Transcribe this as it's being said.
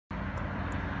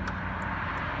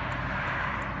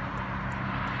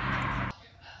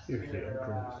Here's the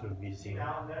entrance to the museum.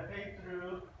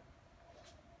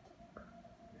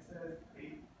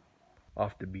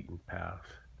 Off the beaten path.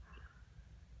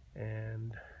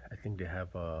 And I think they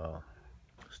have a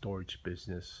storage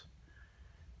business.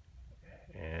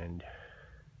 And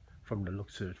from the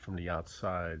looks of it from the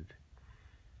outside,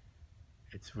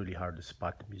 it's really hard to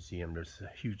spot the museum. There's a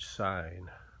huge sign,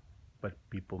 but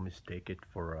people mistake it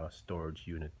for a storage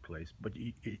unit place. But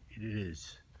it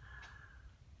is.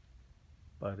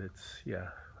 But it's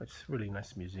a really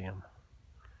nice museum.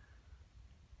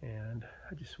 And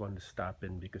I just wanted to stop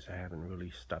in because I haven't really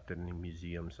stopped at any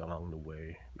museums along the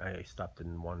way. I stopped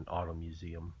in one auto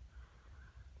museum.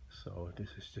 So this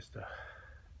is just a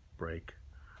break.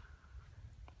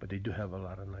 But they do have a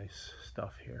lot of nice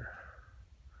stuff here.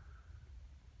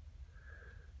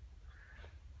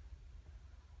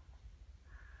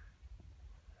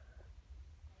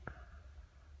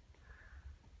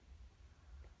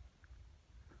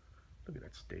 Look at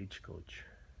that stagecoach.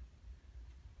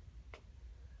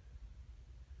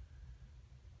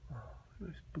 Oh,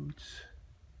 there's boots.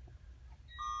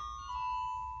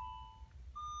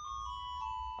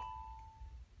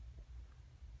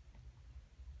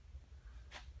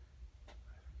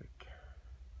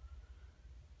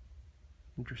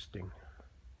 Interesting.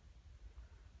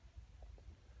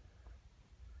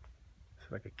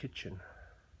 It's like a kitchen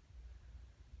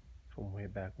from way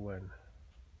back when.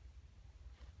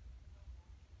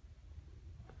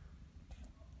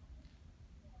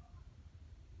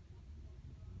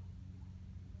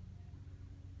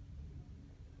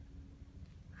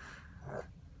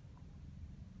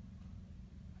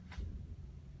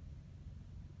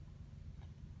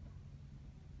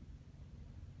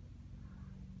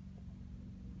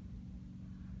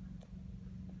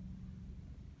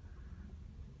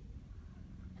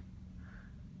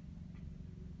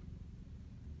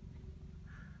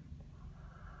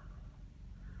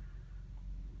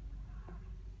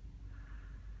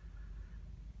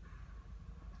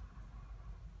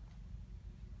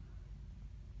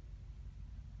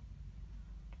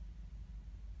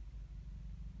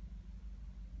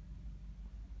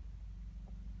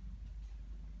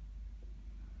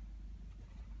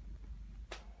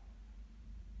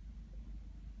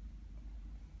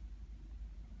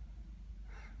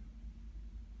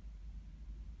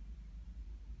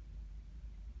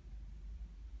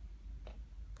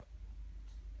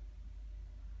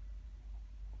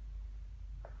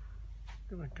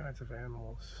 Different kinds of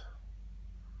animals.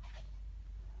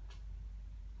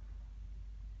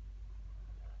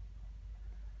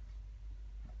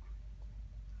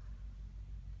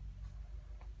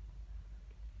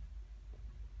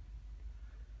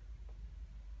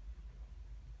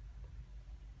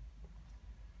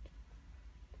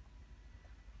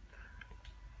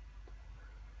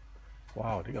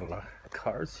 Wow, they got a lot of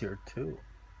cars here too.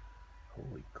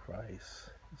 Holy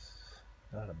Christ. This is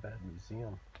not a bad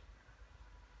museum.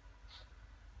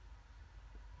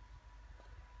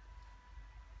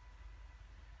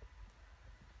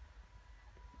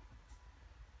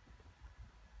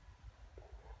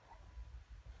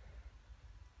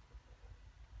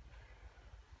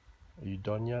 Are you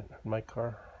done yet in my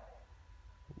car?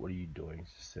 What are you doing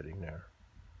just sitting there?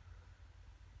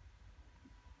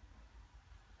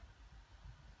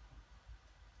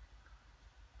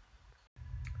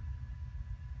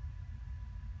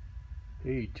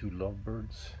 Hey, two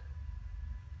lovebirds.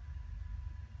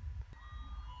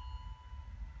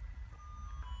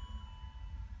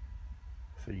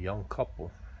 It's a young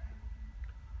couple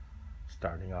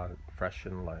starting out fresh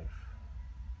in life,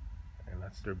 and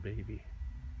that's their baby.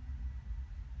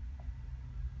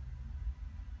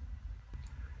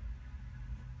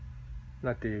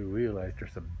 Not that they realize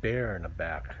there's a bear in the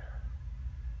back.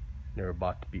 They're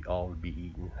about to be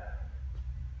eaten.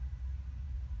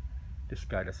 This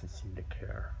guy doesn't seem to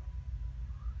care.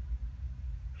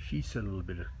 She's a little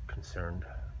bit concerned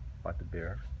about the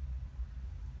bear.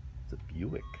 It's a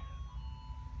Buick.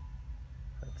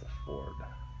 That's a Ford.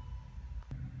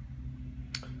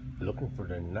 Looking for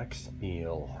the next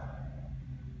meal.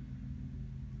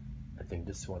 I think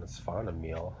this one has found a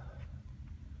meal.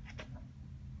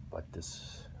 But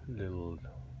this little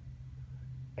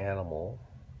animal,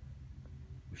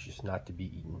 which is not to be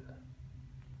eaten,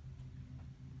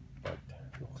 but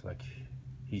it looks like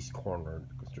he's cornered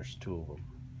because there's two of them.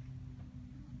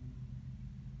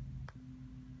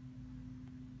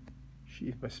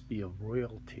 She must be of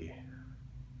royalty.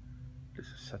 This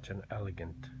is such an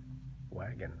elegant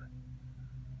wagon.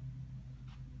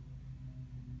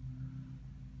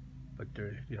 But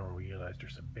you don't realize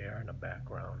there's a bear in the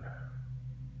background.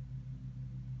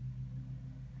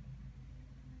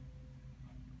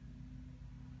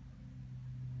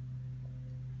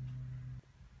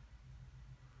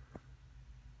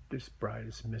 This bride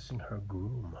is missing her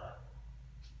groom.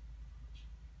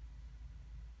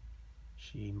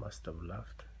 She must have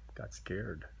left, got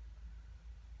scared.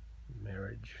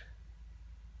 Marriage.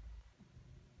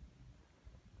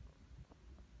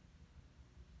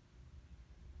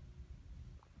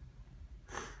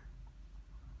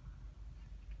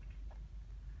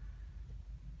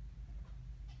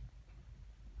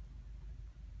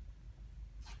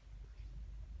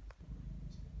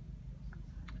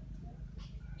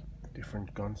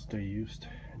 Different guns they used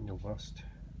in the West.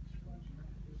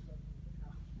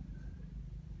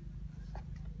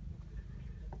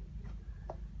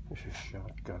 This is a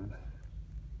shotgun.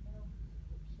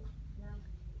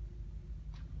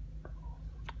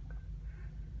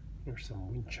 There's some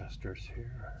Winchesters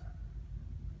here.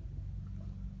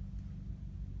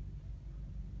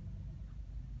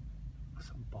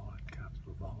 Some bullet cap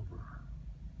revolver.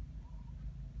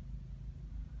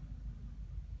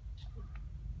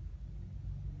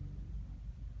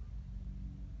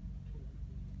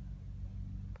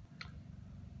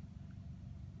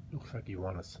 Looks like you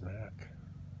want a snack.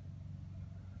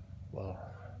 Well,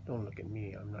 don't look at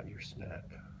me, I'm not your snack.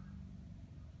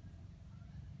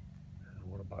 And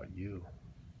what about you,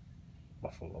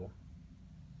 Buffalo?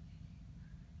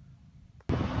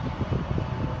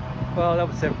 Well, that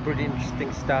was a pretty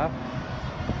interesting stop.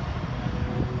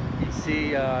 You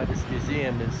see, this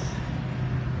museum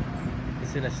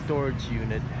is in a storage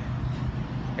unit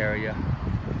area.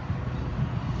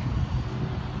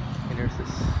 And there's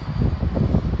this,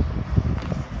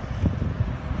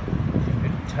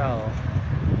 tell,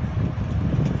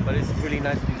 but it's a really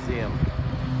nice museum.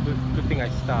 Good thing I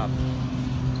stopped.